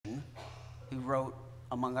wrote,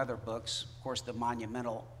 among other books, of course, the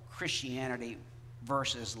monumental Christianity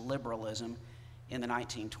versus Liberalism in the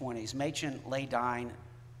 1920s. Machen lay dying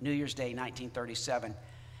New Year's Day, 1937.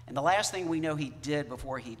 And the last thing we know he did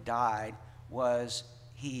before he died was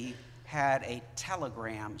he had a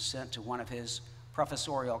telegram sent to one of his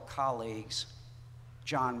professorial colleagues,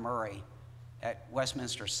 John Murray, at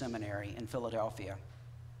Westminster Seminary in Philadelphia.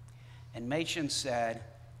 And Machen said,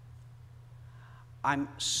 "I'm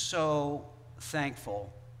so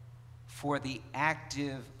thankful for the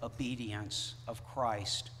active obedience of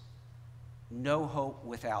Christ. No hope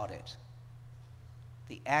without it."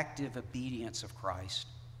 The active obedience of Christ.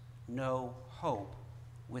 No hope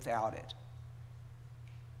without it.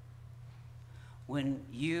 When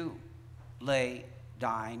you lay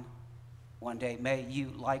dying one day, may you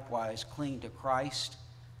likewise cling to Christ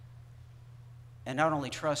and not only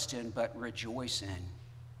trust in, but rejoice in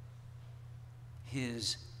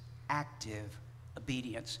his active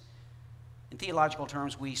obedience. In theological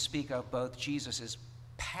terms, we speak of both Jesus'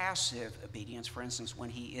 passive obedience, for instance, when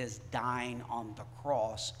he is dying on the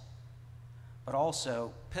cross, but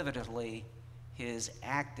also, pivotally, his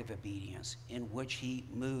active obedience in which he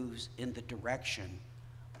moves in the direction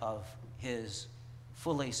of his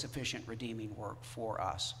fully sufficient redeeming work for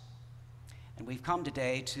us. And we've come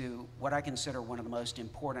today to what I consider one of the most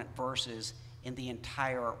important verses in the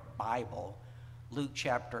entire Bible, Luke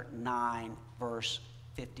chapter 9, verse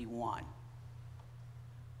 51.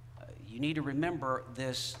 You need to remember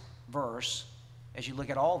this verse as you look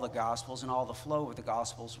at all the Gospels and all the flow of the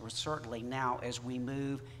Gospels, certainly now as we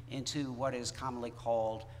move into what is commonly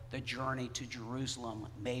called the Journey to Jerusalem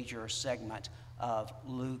major segment of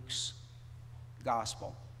Luke's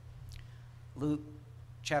Gospel. Luke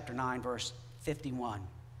chapter 9, verse 51.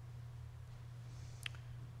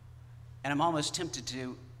 And I'm almost tempted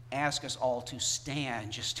to ask us all to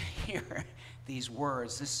stand just to hear these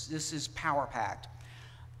words. This is power-packed.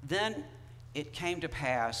 Then it came to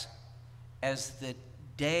pass, as the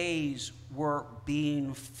days were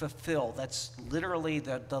being fulfilled, that's literally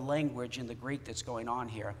the language in the Greek that's going on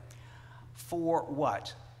here. For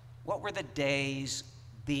what? What were the days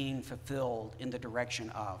being fulfilled in the direction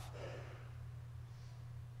of?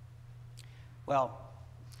 Well,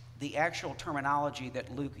 the actual terminology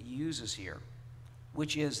that Luke uses here,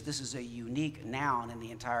 which is, this is a unique noun in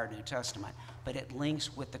the entire New Testament, but it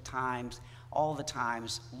links with the times, all the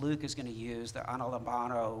times Luke is going to use the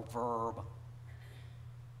analambano verb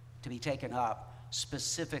to be taken up,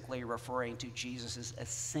 specifically referring to Jesus'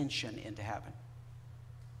 ascension into heaven.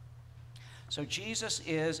 So Jesus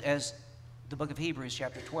is, as the book of Hebrews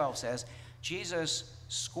chapter 12 says, Jesus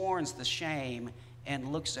scorns the shame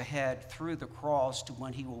and looks ahead through the cross to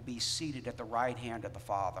when he will be seated at the right hand of the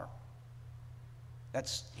Father.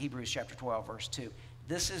 That's Hebrews chapter 12, verse 2.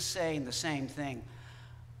 This is saying the same thing.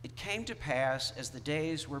 It came to pass as the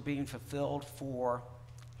days were being fulfilled for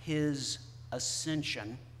his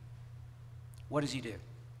ascension. What does he do?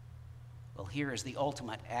 Well, here is the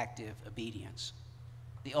ultimate active obedience,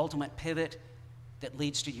 the ultimate pivot that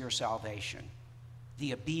leads to your salvation,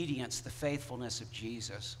 the obedience, the faithfulness of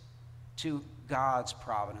Jesus to God's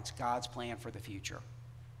providence, God's plan for the future,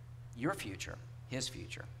 your future, his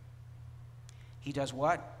future. He does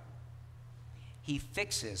what? He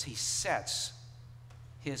fixes, he sets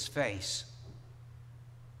his face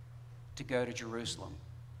to go to Jerusalem.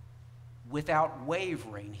 Without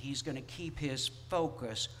wavering, he's going to keep his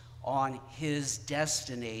focus on his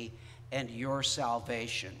destiny and your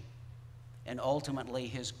salvation, and ultimately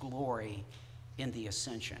his glory in the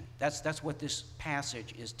ascension. That's what this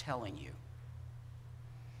passage is telling you.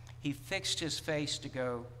 He fixed his face to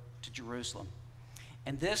go to Jerusalem.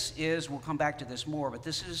 And this is, we'll come back to this more, but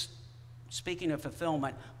this is, speaking of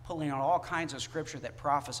fulfillment, pulling on all kinds of scripture that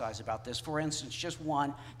prophesies about this. For instance, just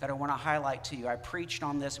one that I want to highlight to you. I preached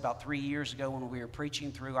on this about 3 years ago when we were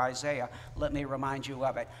preaching through Isaiah. Let me remind you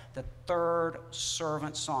of it. The third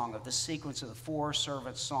servant song of the sequence of the 4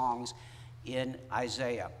 servant songs in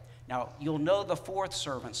Isaiah. Now, you'll know the 4th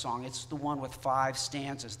servant song. It's the one with 5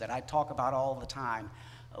 stanzas that I talk about all the time,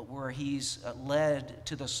 where he's led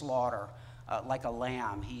to the slaughter. Like a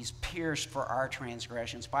lamb. He's pierced for our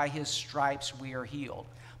transgressions. By his stripes we are healed.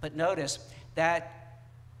 But notice that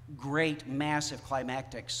great, massive,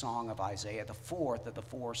 climactic song of Isaiah, the 4th of the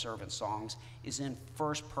 4 servant songs, is in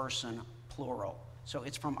first person plural. So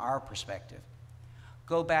it's from our perspective.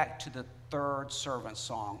 Go back to the 3rd servant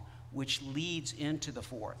song, which leads into the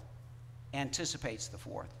 4th, anticipates the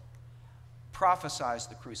 4th, prophesies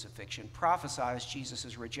the crucifixion, prophesies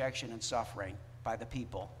Jesus' rejection and suffering by the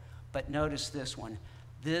people. But notice this one.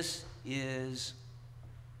 This is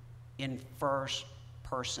in first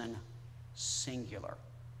person singular.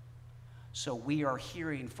 So we are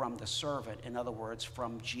hearing from the servant, in other words,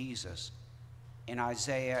 from Jesus, in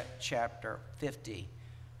Isaiah chapter 50,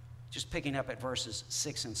 just picking up at verses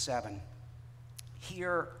 6 and 7.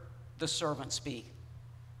 Hear the servant speak.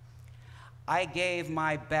 I gave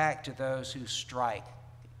my back to those who strike.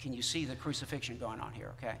 Can you see the crucifixion going on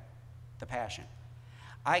here, okay? The passion.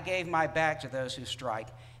 I gave my back to those who strike,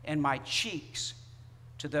 and my cheeks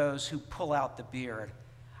to those who pull out the beard.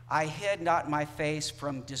 I hid not my face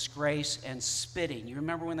from disgrace and spitting. You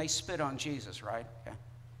remember when they spit on Jesus, right? Okay.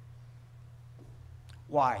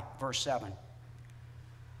 Why? Verse 7.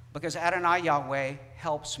 Because Adonai Yahweh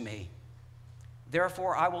helps me.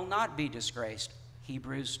 Therefore, I will not be disgraced.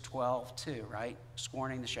 Hebrews 12:2, right?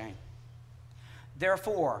 Scorning the shame.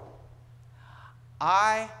 Therefore,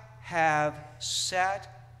 I have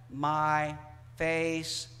set my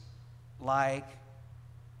face like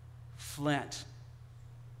flint.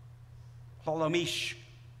 Holomish,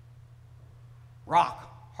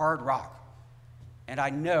 rock, hard rock. And I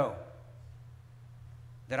know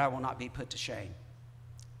that I will not be put to shame.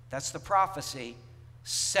 That's the prophecy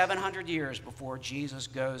 700 years before Jesus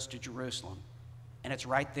goes to Jerusalem. And it's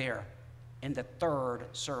right there in the third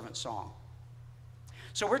servant song.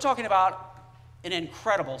 So we're talking about an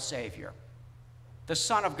incredible Savior, the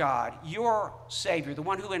Son of God, your Savior, the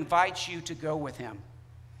one who invites you to go with him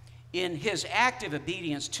in his active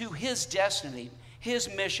obedience to his destiny, his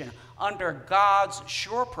mission, under God's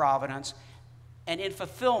sure providence and in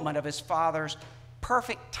fulfillment of his Father's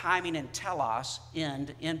perfect timing and telos,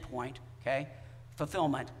 end point, okay,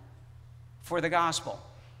 fulfillment for the gospel.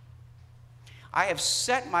 I have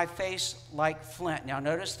set my face like flint. Now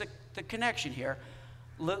notice the connection here.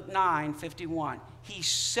 Luke 9:51. He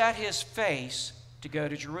set his face to go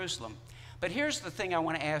to Jerusalem. But here's the thing I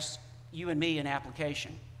want to ask you and me in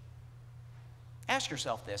application. Ask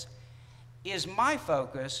yourself this. Is my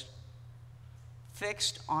focus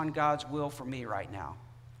fixed on God's will for me right now?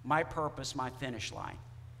 My purpose, my finish line.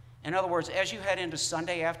 In other words, as you head into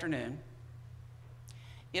Sunday afternoon,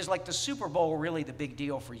 is like the Super Bowl really the big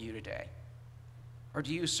deal for you today? Or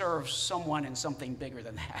do you serve someone in something bigger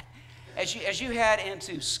than that? As you head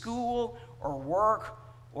into school or work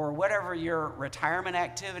or whatever your retirement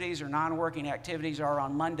activities or non-working activities are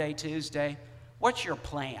on Monday, Tuesday, what's your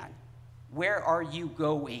plan? Where are you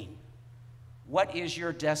going? What is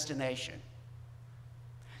your destination?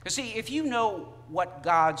 Because see, if you know what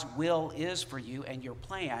God's will is for you and your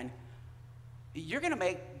plan, you're going to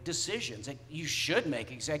make decisions. You should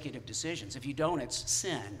make executive decisions. If you don't, it's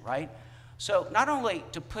sin, right? So not only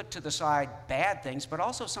to put to the side bad things, but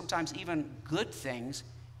also sometimes even good things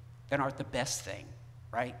that aren't the best thing,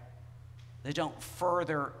 right? They don't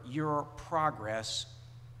further your progress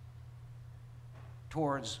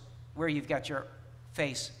towards where you've got your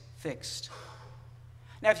face fixed.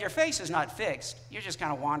 Now, if your face is not fixed, you're just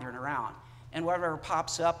kind of wandering around. And whatever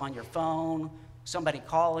pops up on your phone, somebody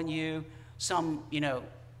calling you, some,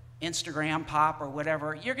 Instagram pop or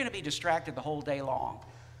whatever, you're going to be distracted the whole day long.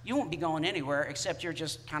 You won't be going anywhere except you're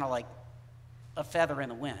just kind of like a feather in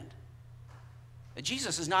the wind. But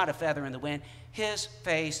Jesus is not a feather in the wind. His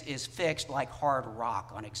face is fixed like hard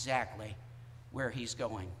rock on exactly where he's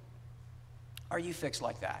going. Are you fixed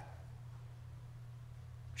like that?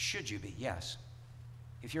 Should you be? Yes.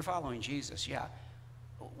 If you're following Jesus, yeah.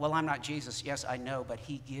 Well, I'm not Jesus. Yes, I know, but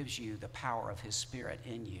he gives you the power of his Spirit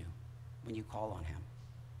in you when you call on him.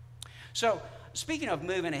 So, speaking of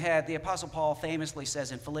moving ahead, the Apostle Paul famously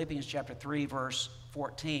says in Philippians chapter 3, verse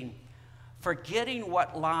 14, forgetting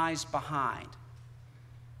what lies behind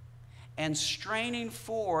and straining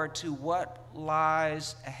forward to what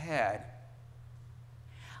lies ahead,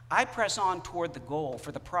 I press on toward the goal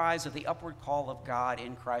for the prize of the upward call of God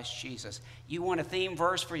in Christ Jesus. You want a theme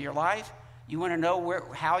verse for your life? You want to know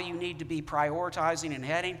how you need to be prioritizing and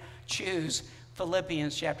heading? Choose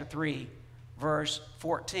Philippians chapter 3, verse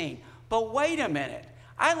 14. But wait a minute.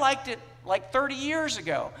 I liked it like 30 years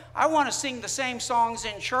ago. I want to sing the same songs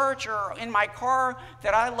in church or in my car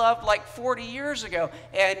that I loved like 40 years ago.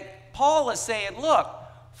 And Paul is saying, look,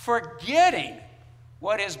 forgetting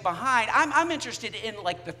what is behind. I'm interested in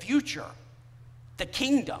like the future, the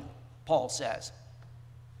kingdom, Paul says.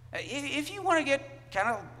 If you want to get kind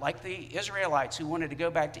of like the Israelites who wanted to go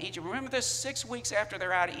back to Egypt, remember this 6 weeks after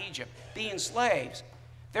they're out of Egypt, being slaves,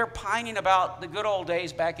 they're pining about the good old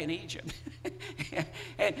days back in Egypt.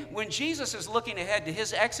 And when Jesus is looking ahead to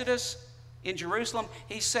his exodus in Jerusalem,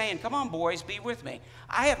 he's saying, come on, boys, be with me.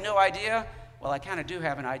 I have no idea. Well, I kind of do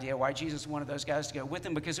have an idea why Jesus wanted those guys to go with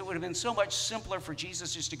him, because it would have been so much simpler for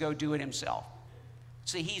Jesus just to go do it himself.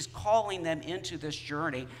 See, he's calling them into this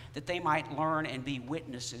journey that they might learn and be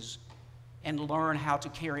witnesses and learn how to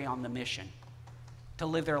carry on the mission, to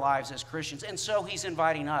live their lives as Christians. And so he's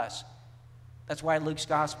inviting us. That's why Luke's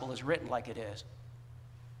gospel is written like it is.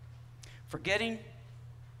 Forgetting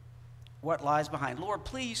what lies behind. Lord,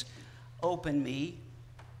 please open me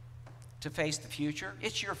to face the future.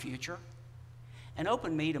 It's your future. And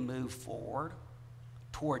open me to move forward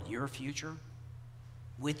toward your future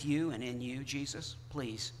with you and in you, Jesus.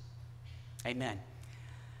 Please. Amen.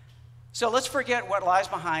 So let's forget what lies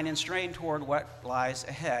behind and strain toward what lies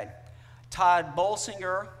ahead. Todd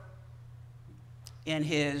Bolsinger, in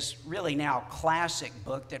his really now classic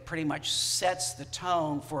book that pretty much sets the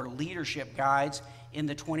tone for leadership guides in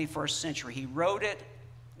the 21st century. He wrote it,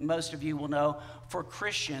 most of you will know, for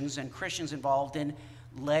Christians and Christians involved in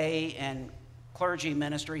lay and clergy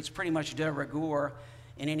ministry. It's pretty much de rigueur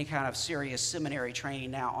in any kind of serious seminary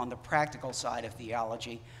training now on the practical side of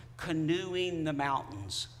theology. Canoeing the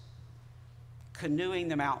mountains. Canoeing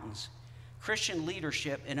the mountains. Christian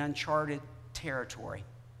leadership in uncharted territory.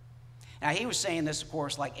 Now, he was saying this, of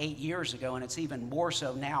course, like 8 years ago, and it's even more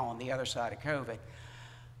so now on the other side of COVID.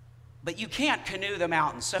 But you can't canoe the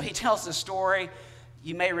mountains. So he tells the story.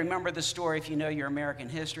 You may remember the story if you know your American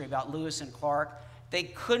history about Lewis and Clark. They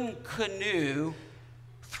couldn't canoe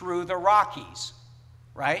through the Rockies,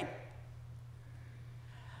 right?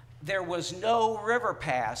 There was no river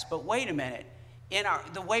pass. But wait a minute.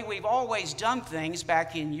 The way we've always done things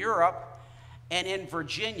back in Europe and in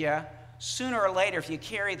Virginia, sooner or later, if you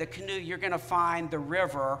carry the canoe, you're going to find the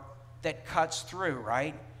river that cuts through,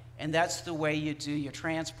 right? And that's the way you do your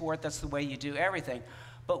transport. That's the way you do everything.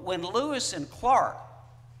 But when Lewis and Clark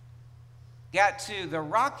got to the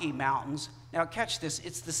Rocky Mountains, now catch this,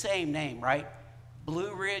 it's the same name, right?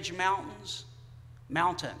 Blue Ridge Mountains,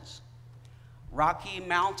 mountains. Rocky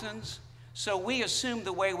Mountains. So we assume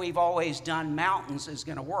the way we've always done mountains is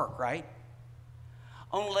going to work, right?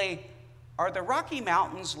 Only, are the Rocky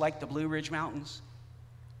Mountains like the Blue Ridge Mountains?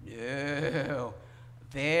 No.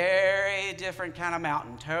 Very different kind of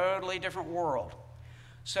mountain, totally different world.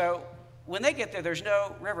 So when they get there, there's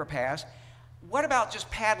no river pass. What about just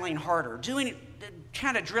paddling harder,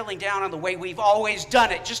 kind of drilling down on the way we've always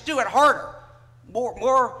done it? Just do it harder,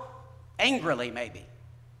 more angrily maybe.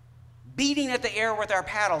 Beating at the air with our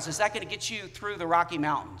paddles, is that going to get you through the Rocky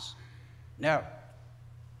Mountains? No.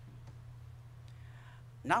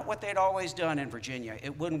 Not what they'd always done in Virginia.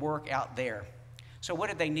 It wouldn't work out there. So what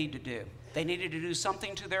did they need to do? They needed to do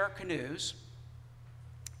something to their canoes,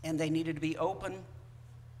 and they needed to be open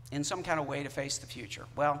in some kind of way to face the future.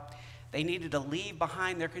 Well, they needed to leave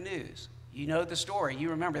behind their canoes. You know the story. You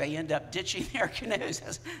remember they end up ditching their canoes.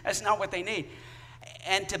 That's not what they need.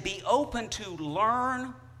 And to be open to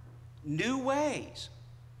learn new ways.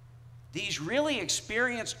 These really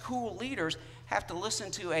experienced, cool leaders have to listen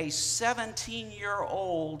to a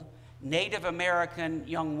 17-year-old Native American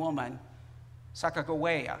young woman,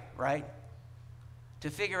 Sacagawea, right? To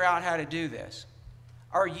figure out how to do this.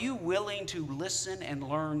 Are you willing to listen and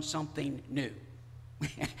learn something new?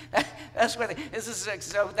 That's what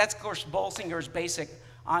that's of course Bolsinger's basic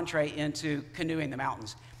entree into canoeing the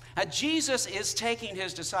mountains. Jesus is taking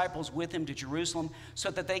his disciples with him to Jerusalem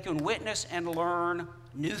so that they can witness and learn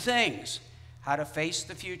new things, how to face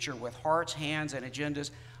the future with hearts, hands, and agendas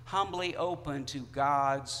humbly open to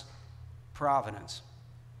God's providence.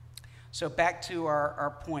 So back to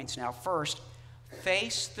our points now. First,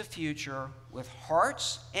 face the future with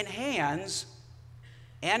hearts and hands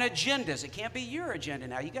and agendas. It can't be your agenda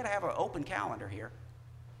now. You've got to have an open calendar here.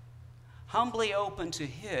 Humbly open to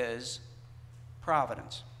his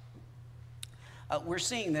providence. We're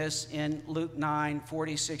seeing this in Luke 9,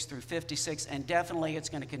 46 through 56, and definitely it's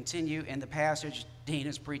going to continue in the passage Dean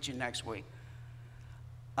is preaching next week.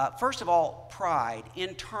 First of all, pride,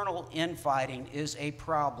 internal infighting is a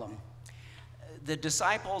problem. The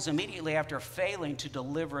disciples, immediately after failing to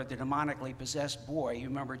deliver the demonically possessed boy, you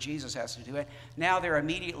remember Jesus has to do it, now they're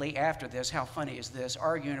immediately after this, how funny is this,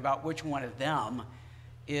 arguing about which one of them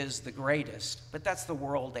is the greatest. But that's the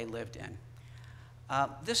world they lived in.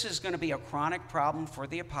 This is going to be a chronic problem for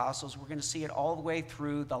the apostles. We're going to see it all the way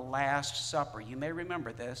through the Last Supper. You may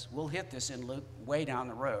remember this. We'll hit this in Luke way down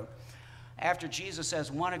the road. After Jesus says,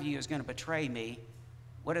 one of you is going to betray me,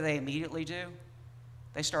 what do they immediately do?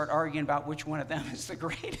 They start arguing about which one of them is the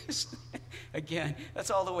greatest. Again,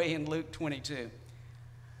 that's all the way in Luke 22.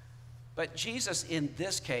 But Jesus, in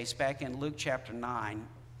this case, back in Luke chapter 9,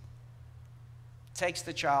 takes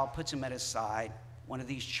the child, puts him at his side, one of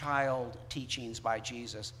these child teachings by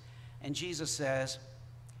Jesus. And Jesus says,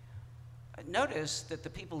 notice that the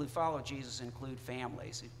people who follow Jesus include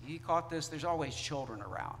families. If you caught this, there's always children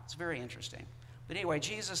around. It's very interesting. But anyway,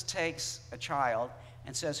 Jesus takes a child,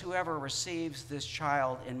 and says, whoever receives this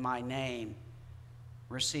child in my name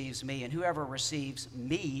receives me, and whoever receives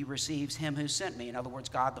me receives him who sent me. In other words,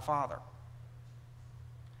 God the Father.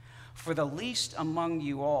 For the least among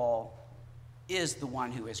you all is the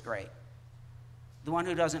one who is great, the one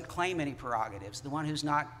who doesn't claim any prerogatives, the one who's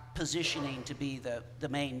not positioning to be the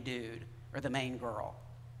main dude or the main girl,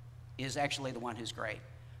 is actually the one who's great.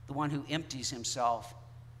 The one who empties himself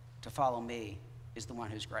to follow me is the one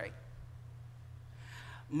who's great.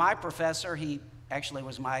 My professor, he actually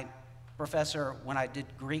was my professor when I did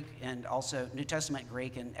Greek and also New Testament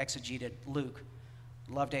Greek and exegeted Luke.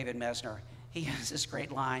 Love David Mesner. He has this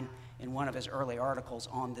great line in one of his early articles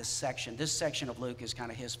on this section. This section of Luke is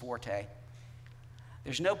kind of his forte.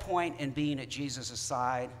 There's no point in being at Jesus'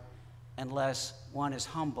 side unless one is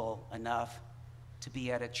humble enough to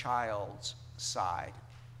be at a child's side.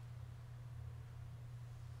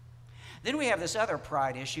 Then we have this other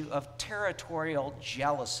pride issue of territorial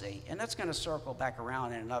jealousy, and that's going to circle back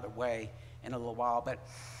around in another way in a little while. But,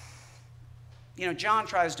 you know, John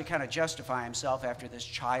tries to kind of justify himself after this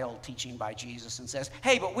child teaching by Jesus and says,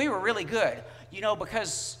 hey, but we were really good, you know,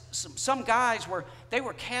 because some guys were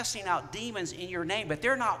casting out demons in your name, but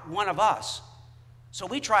they're not one of us. So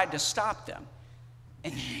we tried to stop them.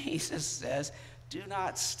 And Jesus says, do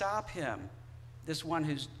not stop him, this one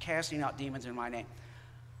who's casting out demons in my name.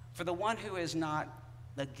 For the one who is not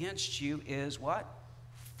against you is what?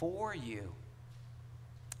 For you.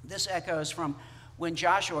 This echoes from when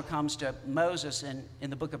Joshua comes to Moses in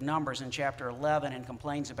the book of Numbers in chapter 11 and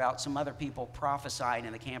complains about some other people prophesying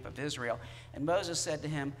in the camp of Israel. And Moses said to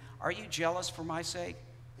him, are you jealous for my sake?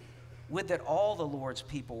 Would that all the Lord's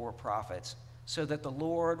people were prophets, so that the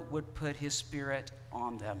Lord would put his Spirit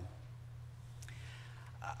on them.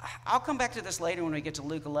 I'll come back to this later when we get to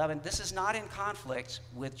Luke 11. This is not in conflict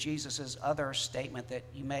with Jesus' other statement that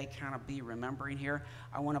you may kind of be remembering here.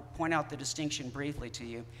 I want to point out the distinction briefly to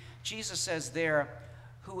you. Jesus says there,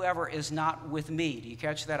 whoever is not with me. Do you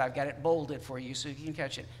catch that? I've got it bolded for you so you can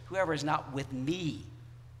catch it. Whoever is not with me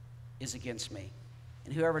is against me.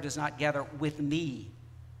 And whoever does not gather with me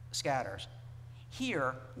scatters.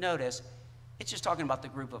 Here, notice, it's just talking about the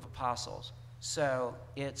group of apostles. So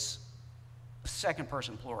it's second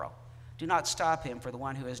person plural. Do not stop him, for the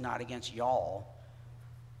one who is not against y'all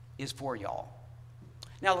is for y'all.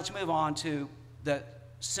 Now let's move on to the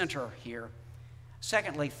center here.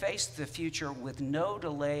 Secondly, face the future with no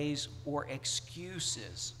delays or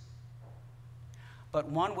excuses, but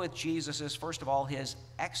one with Jesus is, first of all, his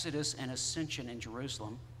exodus and ascension in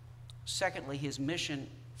Jerusalem. Secondly, his mission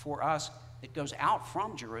for us that goes out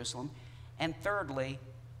from Jerusalem. And thirdly,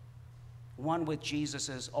 one with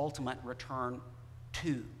Jesus' ultimate return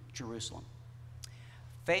to Jerusalem.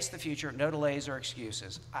 Face the future, no delays or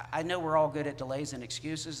excuses. I know we're all good at delays and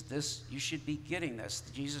excuses. You should be getting this.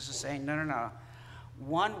 Jesus is saying, no.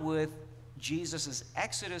 One with Jesus'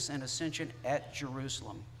 exodus and ascension at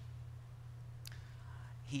Jerusalem.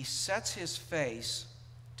 He sets his face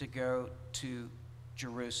to go to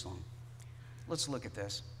Jerusalem. Let's look at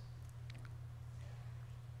this.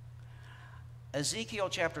 Ezekiel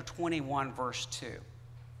chapter 21, verse 2.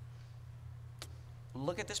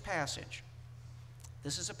 Look at this passage.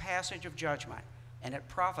 This is a passage of judgment, and it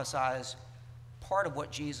prophesies part of what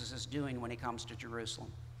Jesus is doing when he comes to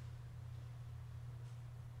Jerusalem.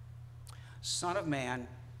 Son of man,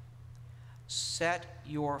 set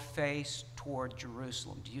your face toward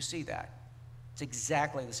Jerusalem. Do you see that? It's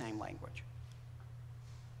exactly the same language.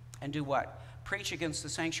 And do what? Preach against the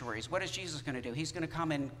sanctuaries. What is Jesus going to do? He's going to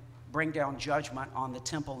come and bring down judgment on the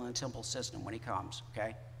temple and the temple system when he comes,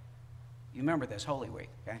 okay? You remember this, Holy Week,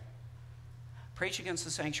 okay? Preach against the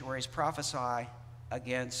sanctuaries, prophesy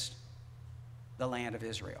against the land of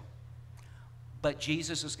Israel. But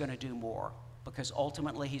Jesus is going to do more, because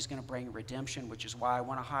ultimately he's going to bring redemption, which is why I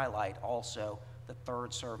want to highlight also the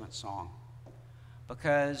third servant song.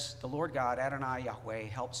 Because the Lord God, Adonai Yahweh,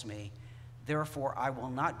 helps me, therefore I will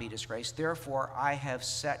not be disgraced. Therefore I have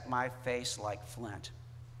set my face like flint.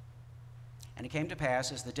 And it came to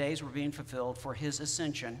pass, as the days were being fulfilled for his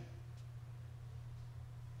ascension,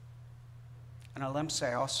 and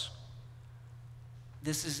Alemseos,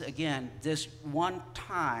 this is, again, this one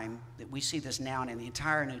time that we see this noun in the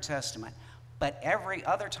entire New Testament. But every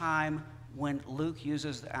other time when Luke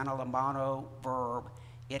uses the analambano verb,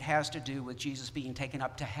 it has to do with Jesus being taken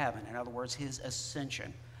up to heaven. In other words, his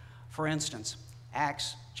ascension. For instance,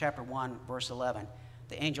 Acts chapter 1, verse 11.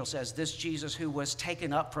 The angel says, this Jesus who was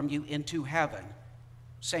taken up from you into heaven.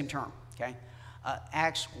 Same term, okay?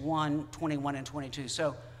 Acts 1, 21 and 22.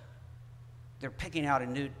 So they're picking out a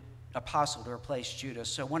New apostle to replace Judas.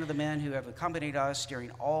 So one of the men who have accompanied us during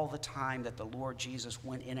all the time that the Lord Jesus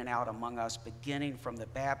went in and out among us, beginning from the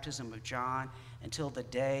baptism of John until the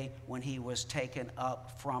day when he was taken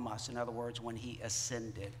up from us. In other words, when he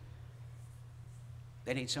ascended.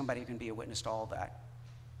 They need somebody who can be a witness to all that.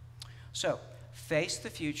 So, face the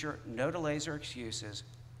future, no delays or excuses,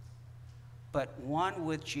 but one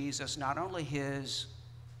with Jesus, not only his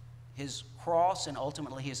cross and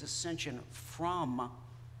ultimately his ascension from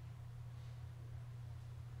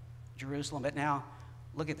Jerusalem, but now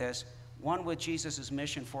look at this, one with Jesus'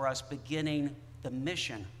 mission for us, beginning the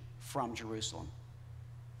mission from Jerusalem.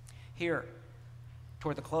 Here,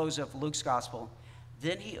 toward the close of Luke's gospel,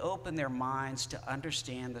 then he opened their minds to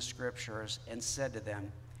understand the scriptures and said to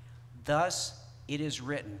them, thus it is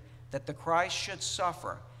written that the Christ should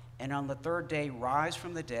suffer and on the third day rise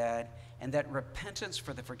from the dead, and that repentance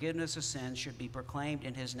for the forgiveness of sins should be proclaimed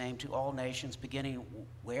in his name to all nations, beginning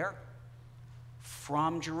where?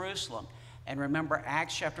 From Jerusalem. And remember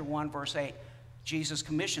Acts chapter 1 verse 8, Jesus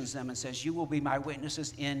commissions them and says, you will be my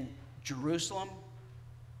witnesses in Jerusalem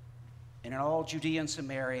and in all Judea and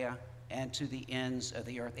Samaria and to the ends of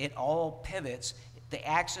the earth. It all pivots. The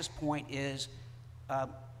axis point is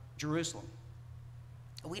Jerusalem.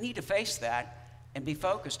 We need to face that and be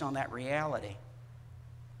focused on that reality.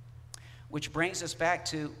 Which brings us back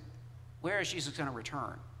to, where is Jesus going to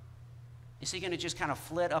return? Is he going to just kind of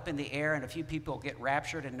flit up in the air and a few people get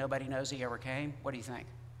raptured and nobody knows he ever came? What do you think?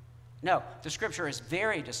 No, the scripture is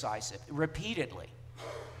very decisive, repeatedly.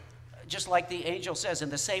 Just like the angel says, in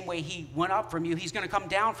the same way he went up from you, he's going to come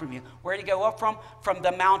down from you. Where did he go up from? From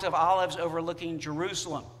the Mount of Olives overlooking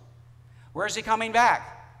Jerusalem. Where is he coming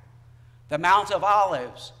back? The Mount of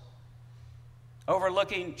Olives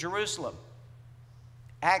overlooking Jerusalem.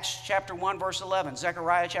 Acts chapter 1 verse 11,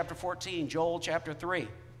 Zechariah chapter 14, Joel chapter 3.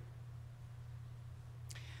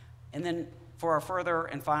 And then for our further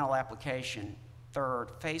and final application, third,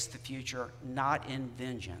 face the future not in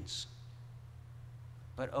vengeance,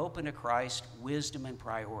 but open to Christ, wisdom and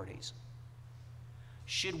priorities.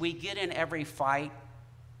 Should we get in every fight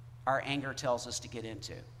our anger tells us to get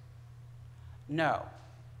into? No.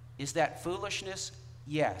 Is that foolishness?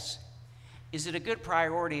 Yes. Is it a good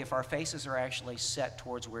priority if our faces are actually set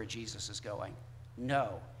towards where Jesus is going?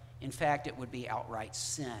 No. In fact, it would be outright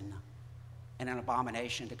sin and an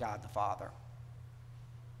abomination to God the Father.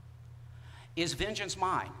 Is vengeance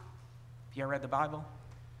mine? Have you ever read the Bible?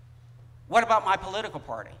 What about my political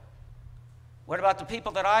party? What about the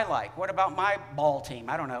people that I like? What about my ball team?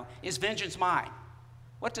 I don't know. Is vengeance mine?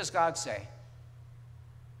 What does God say?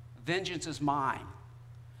 Vengeance is mine.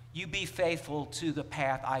 You be faithful to the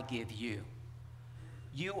path I give you.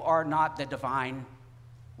 You are not the divine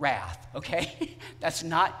wrath, okay? That's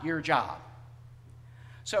not your job.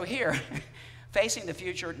 So here, facing the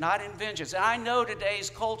future, not in vengeance. And I know today's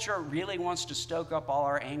culture really wants to stoke up all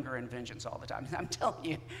our anger and vengeance all the time. I'm telling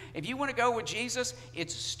you, if you want to go with Jesus,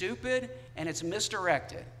 it's stupid and it's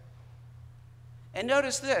misdirected. And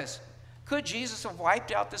notice this. Could Jesus have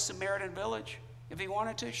wiped out the Samaritan village if he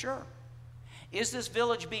wanted to? Sure. Is this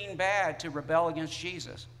village being bad to rebel against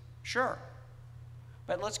Jesus? Sure.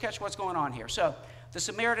 But let's catch what's going on here. So the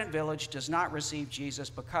Samaritan village does not receive Jesus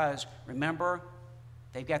because, remember,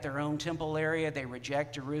 they've got their own temple area. They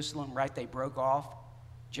reject Jerusalem, right? They broke off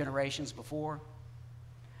generations before.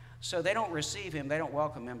 So they don't receive him. They don't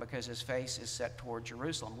welcome him because his face is set toward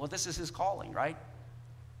Jerusalem. Well, this is his calling, right?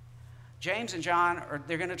 James and John,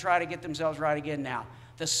 they're going to try to get themselves right again now.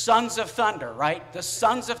 The sons of thunder, right? The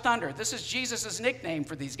sons of thunder. This is Jesus' nickname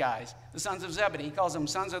for these guys, the sons of Zebedee. He calls them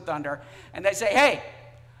sons of thunder. And they say, hey,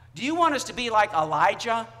 do you want us to be like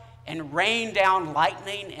Elijah and rain down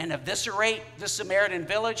lightning and eviscerate the Samaritan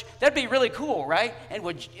village? That'd be really cool, right? And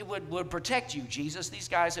it would protect you, Jesus. These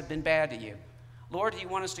guys have been bad to you. Lord, do you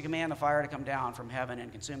want us to command the fire to come down from heaven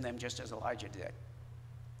and consume them just as Elijah did?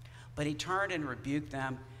 But he turned and rebuked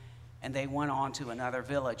them, and they went on to another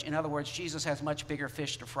village. In other words, Jesus has much bigger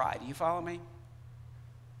fish to fry. Do you follow me?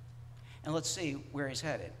 And let's see where he's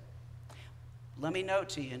headed. Let me note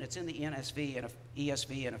to you, and it's in the ESV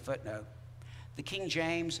and a footnote. The King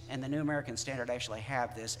James and the New American Standard actually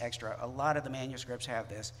have this extra. A lot of the manuscripts have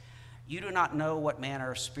this. You do not know what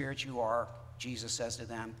manner of spirit you are, Jesus says to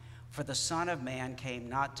them, for the Son of Man came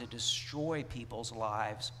not to destroy people's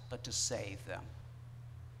lives, but to save them.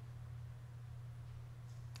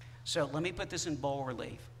 So let me put this in bold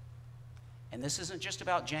relief. And this isn't just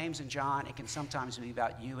about James and John. It can sometimes be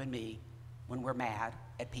about you and me when we're mad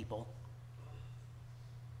at people.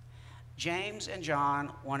 James and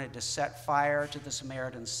John wanted to set fire to the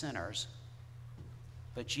Samaritan sinners,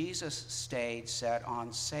 but Jesus stayed set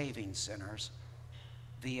on saving sinners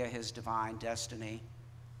via his divine destiny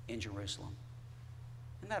in Jerusalem.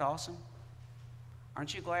 Isn't that awesome?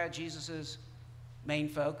 Aren't you glad Jesus' main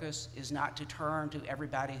focus is not to turn to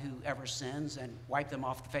everybody who ever sins and wipe them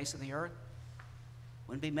off the face of the earth?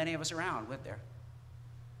 Wouldn't be many of us around, would there?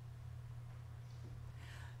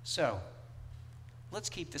 So, let's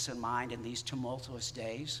keep this in mind in these tumultuous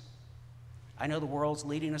days. I know the world's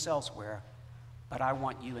leading us elsewhere, but I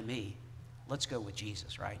want you and me. Let's go with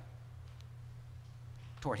Jesus, right?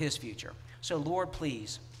 Toward his future. So, Lord,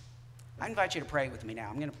 please, I invite you to pray with me now.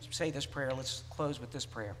 I'm going to say this prayer. Let's close with this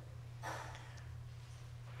prayer.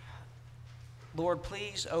 Lord,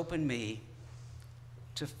 please open me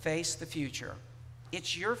to face the future.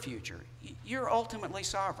 It's your future. You're ultimately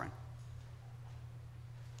sovereign.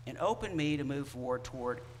 And open me to move forward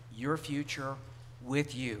toward your future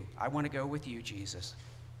with you. I want to go with you, Jesus.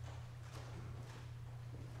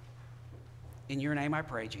 In your name I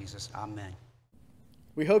pray, Jesus. Amen.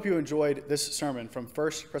 We hope you enjoyed this sermon from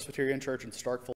First Presbyterian Church in Starkville.